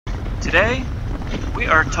Today, we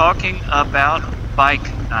are talking about bike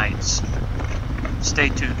nights. Stay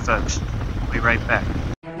tuned, folks. We'll be right back.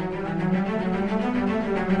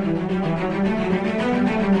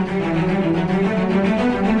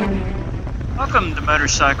 Welcome to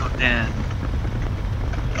Motorcycle Den.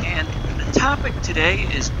 And the topic today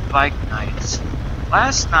is bike nights.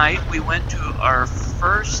 Last night, we went to our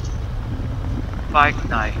first bike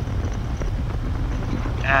night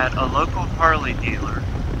at a local Harley dealer.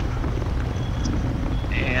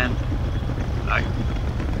 And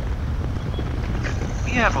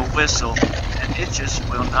we have a whistle, and it just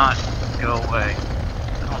will not go away.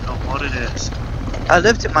 I don't know what it is. I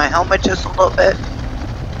lifted my helmet just a little bit.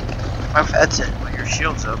 Or if that's it. Well, your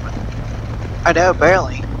shield's open. I know,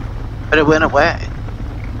 barely. But it went away.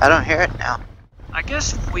 I don't hear it now. I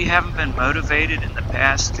guess we haven't been motivated in the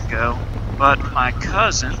past to go, but my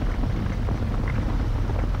cousin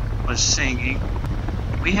was singing.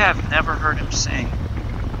 We have never heard him sing.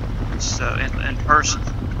 So in person.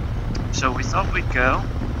 So we thought we'd go,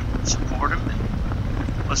 support him, and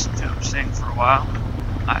listen to him sing for a while.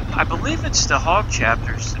 I believe it's the Hog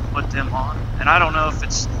chapters that put them on, and I don't know if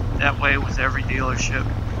it's that way with every dealership.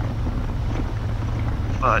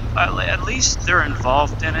 But at least they're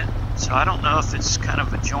involved in it, so I don't know if it's kind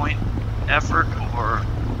of a joint effort or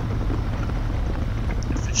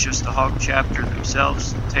if it's just the Hog chapter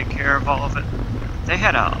themselves that take care of all of it. They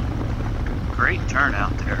had a great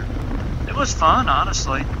turnout there. It was fun,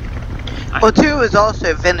 honestly. Well, too, it was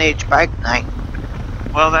also vintage bike night.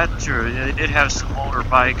 Well, that's true. They did have some older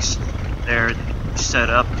bikes there set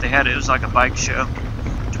up. It was like a bike show.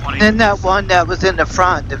 And that one that was in the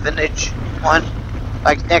front, the vintage one,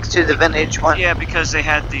 like next to the vintage one. Yeah, because they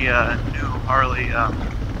had the new Harley, I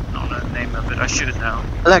don't know the name of it, I should have known.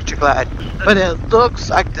 Electric Glide. But it looks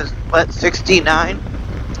like the, what, 69?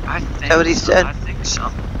 I think. Is that what he said? I think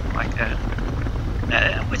something like that.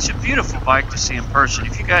 It's a beautiful bike to see in person.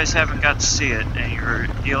 If you guys haven't got to see it and your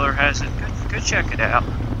dealer has it, go check it out.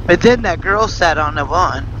 But then that girl sat on the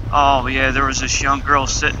one. Oh yeah, there was this young girl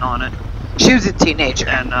sitting on it. She was a teenager.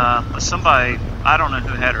 And somebody, I don't know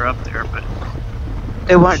who had her up there, but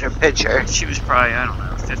they wanted her picture. She was probably, I don't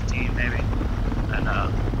know, 15 maybe. And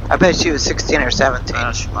I bet she was 16 or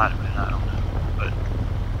 17. She might have been, I don't know. But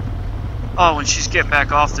oh, when she's getting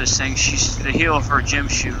back off this thing, the heel of her gym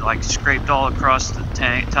shoe like scraped all across the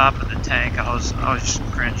top of the tank. I was just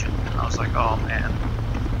cringing. I was like, oh man,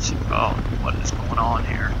 oh, what is going on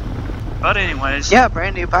here? But anyways, yeah,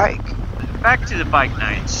 brand new bike. Back to the bike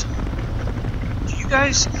nights. Do you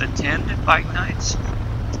guys attend bike nights?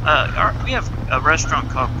 We have a restaurant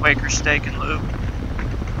called Quaker Steak and Lube,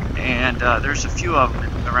 and there's a few of them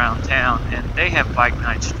around town, and they have bike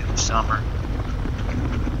nights through the summer.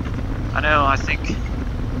 I think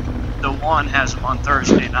the one has them on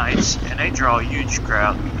Thursday nights, and they draw a huge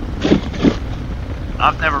crowd.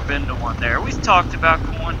 I've never been to one there. We've talked about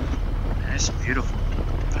going, and it's beautiful.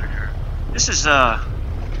 This is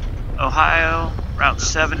Ohio, Route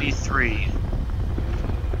 73,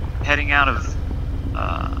 heading out of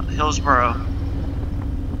Hillsboro.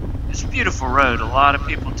 It's a beautiful road. A lot of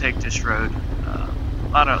people take this road. A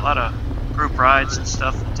lot of group rides and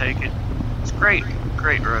stuff will take it. It's great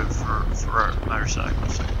road for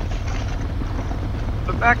motorcycles.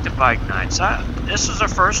 But back to bike nights. This was our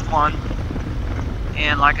first one,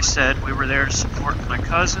 and like I said, we were there to support my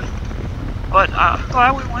cousin. But I'm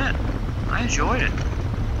glad we went. I enjoyed it.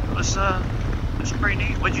 It was pretty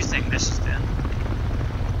neat. What'd you think, Mrs. Den?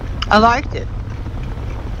 I liked it.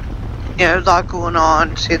 Yeah, there's a lot going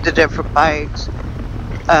on. See the different bikes.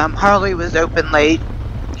 Harley was open late.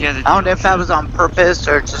 Yeah, I don't know if that was on purpose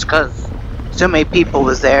or just because so many people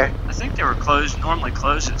was there. I think they were closed. Normally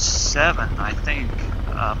closed at 7. I think,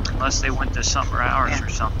 unless they went to summer hours or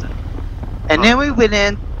something. And then we went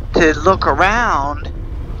in to look around.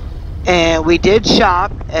 And we did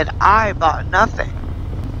shop, and I bought nothing.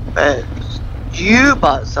 But you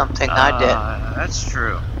bought something I didn't. That's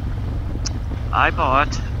true. I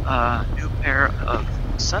bought a new pair of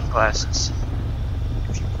sunglasses.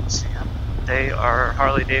 If you can see them. They are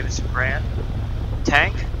Harley-Davidson brand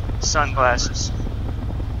TANK Sunglasses.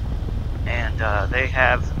 And they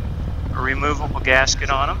have a removable gasket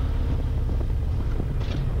on them.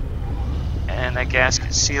 And that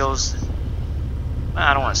gasket seals...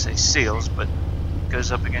 I don't want to say seals, but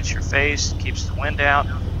goes up against your face, keeps the wind out,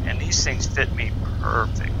 and these things fit me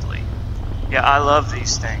perfectly. Yeah, I love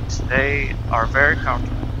these things. They are very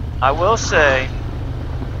comfortable. I will say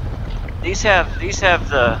these have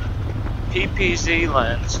the PPZ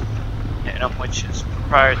lens in them, which is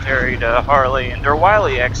proprietary to Harley, and they're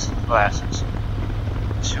Wiley X glasses.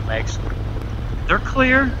 That's who makes them. They're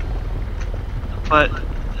clear, But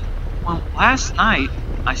well, last night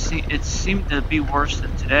it seemed to be worse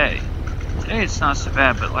than today. Today it's not so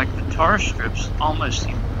bad, but like the tar strips almost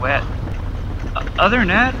seem wet. Other than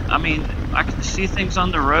that, I mean, I can see things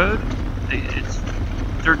on the road.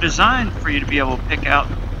 They're designed for you to be able to pick out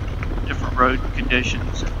different road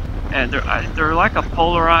conditions, and they're like a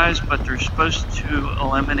polarized, but they're supposed to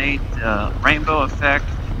eliminate the rainbow effect.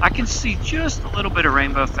 I can see just a little bit of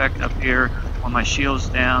rainbow effect up here when my shield's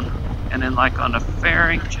down, and then like on the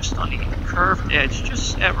fairing, just on the curved edge,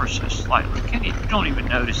 just ever so slightly. You don't even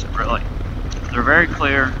notice it really. They're very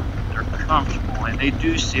clear, they're comfortable, and they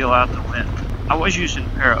do seal out the wind. I was using a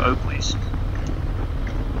pair of Oakleys,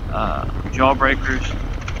 Jawbreakers,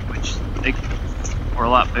 which they were a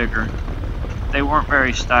lot bigger. They weren't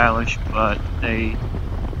very stylish, but they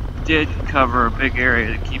did cover a big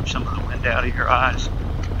area to keep some of the wind out of your eyes.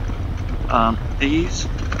 These,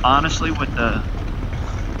 honestly, with the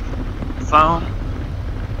foam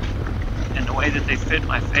and the way that they fit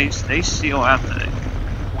my face, they seal out the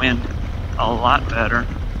wind a lot better,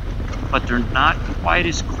 but they're not quite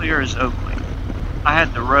as clear as Oakley. I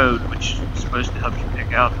had the road, which is supposed to help you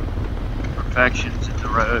pick out imperfections in the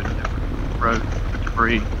road, different road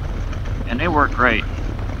debris, and they work great.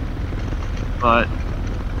 But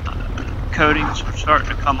coatings were starting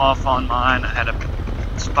to come off on mine. I had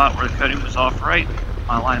a spot where the coating was off right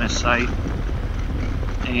my line of sight,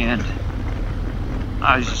 and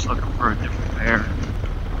I was just looking for a different pair.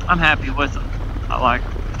 I'm happy with them. I like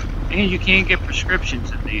them. And you can get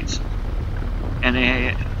prescriptions in these, and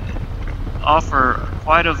they offer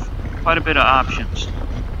quite a bit of options.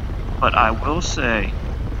 But I will say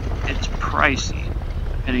it's pricey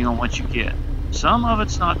depending on what you get. Some of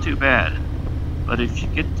it's not too bad, but if you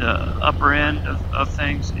get the upper end of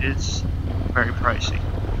things, it's very pricey.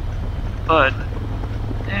 But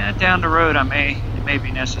down the road, it may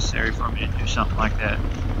be necessary for me to do something like that.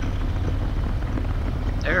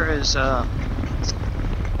 There is Serpent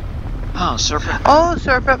Mound. Oh,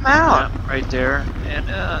 Serpent Mound. Yeah, right there, and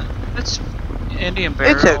it's Indian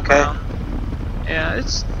Burial It's okay. Mound. Yeah,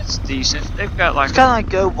 it's decent. They've got like it's kind of like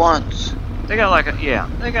Go Once. They got like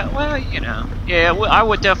well, you know, yeah. I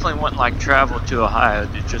would definitely want like travel to Ohio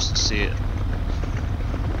just to see it.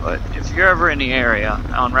 But if you're ever in the area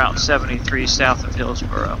on Route 73 south of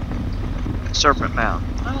Hillsboro, Serpent Mound,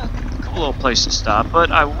 cool little place to stop.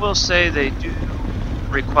 But I will say they do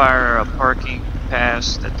require a parking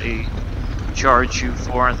pass that they charge you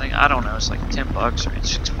for. I don't know, it's like $10 or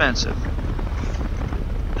it's expensive.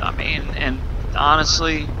 I mean, and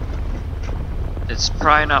honestly, it's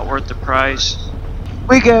probably not worth the price.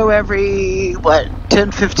 We go every,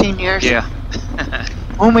 10-15 years? Yeah.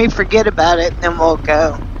 When we forget about it, then we'll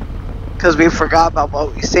go. Because we forgot about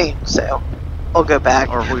what we seen, so we'll go back.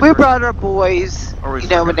 We brought our boys,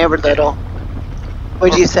 when they were little.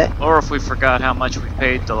 What'd you say? Or if we forgot how much we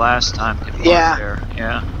paid the last time to go there.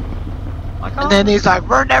 Yeah. Like, and then he's like,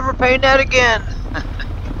 we're never paying that again.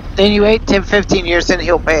 Then you wait 10-15 years and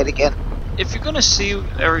he'll pay it again. If you're going to see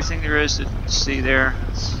everything there is to see there,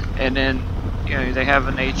 and then they have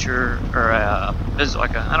a nature or a visit,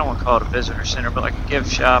 like I don't want to call it a visitor center, but like a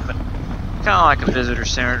gift shop, and kind of like a visitor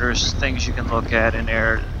center. There's things you can look at in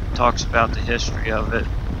there. It talks about the history of it,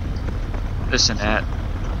 this and that.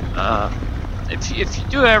 If you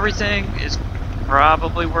do everything, it's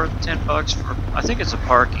probably worth $10 for. I think it's a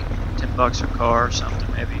parking, $10 a car or something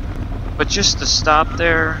maybe. But just to stop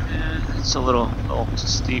there, it's a little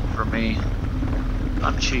steep for me.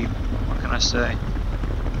 I'm cheap. What can I say?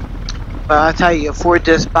 Well, I'll tell you, afford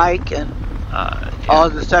this bike and all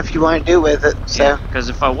the stuff you want to do with it. So. Because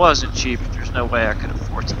if I wasn't cheap, there's no way I could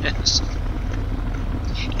afford this.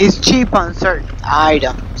 It's cheap on certain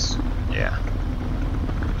items. Yeah.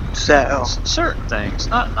 So. Certain things,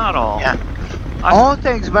 not all. Yeah. All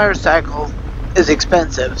things motorcycle is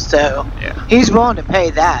expensive, so yeah. He's willing to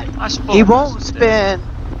pay that. He won't spend.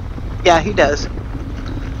 Yeah, he does.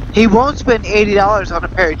 He won't spend $80 on a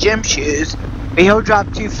pair of gym shoes, but he'll drop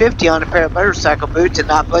 $250 on a pair of motorcycle boots and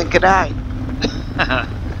not blink an eye.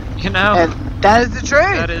 And that is the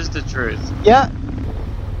truth. That is the truth. Yeah.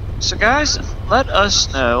 So guys, let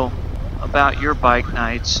us know about your bike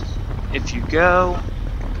nights. If you go,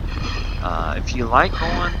 if you like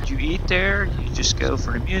going, do you eat there? Do you just go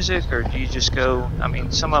for the music, or do you just go? I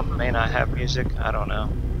mean, some of them may not have music. I don't know.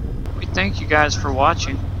 We thank you guys for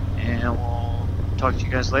watching, and we'll talk to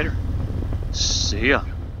you guys later. See ya.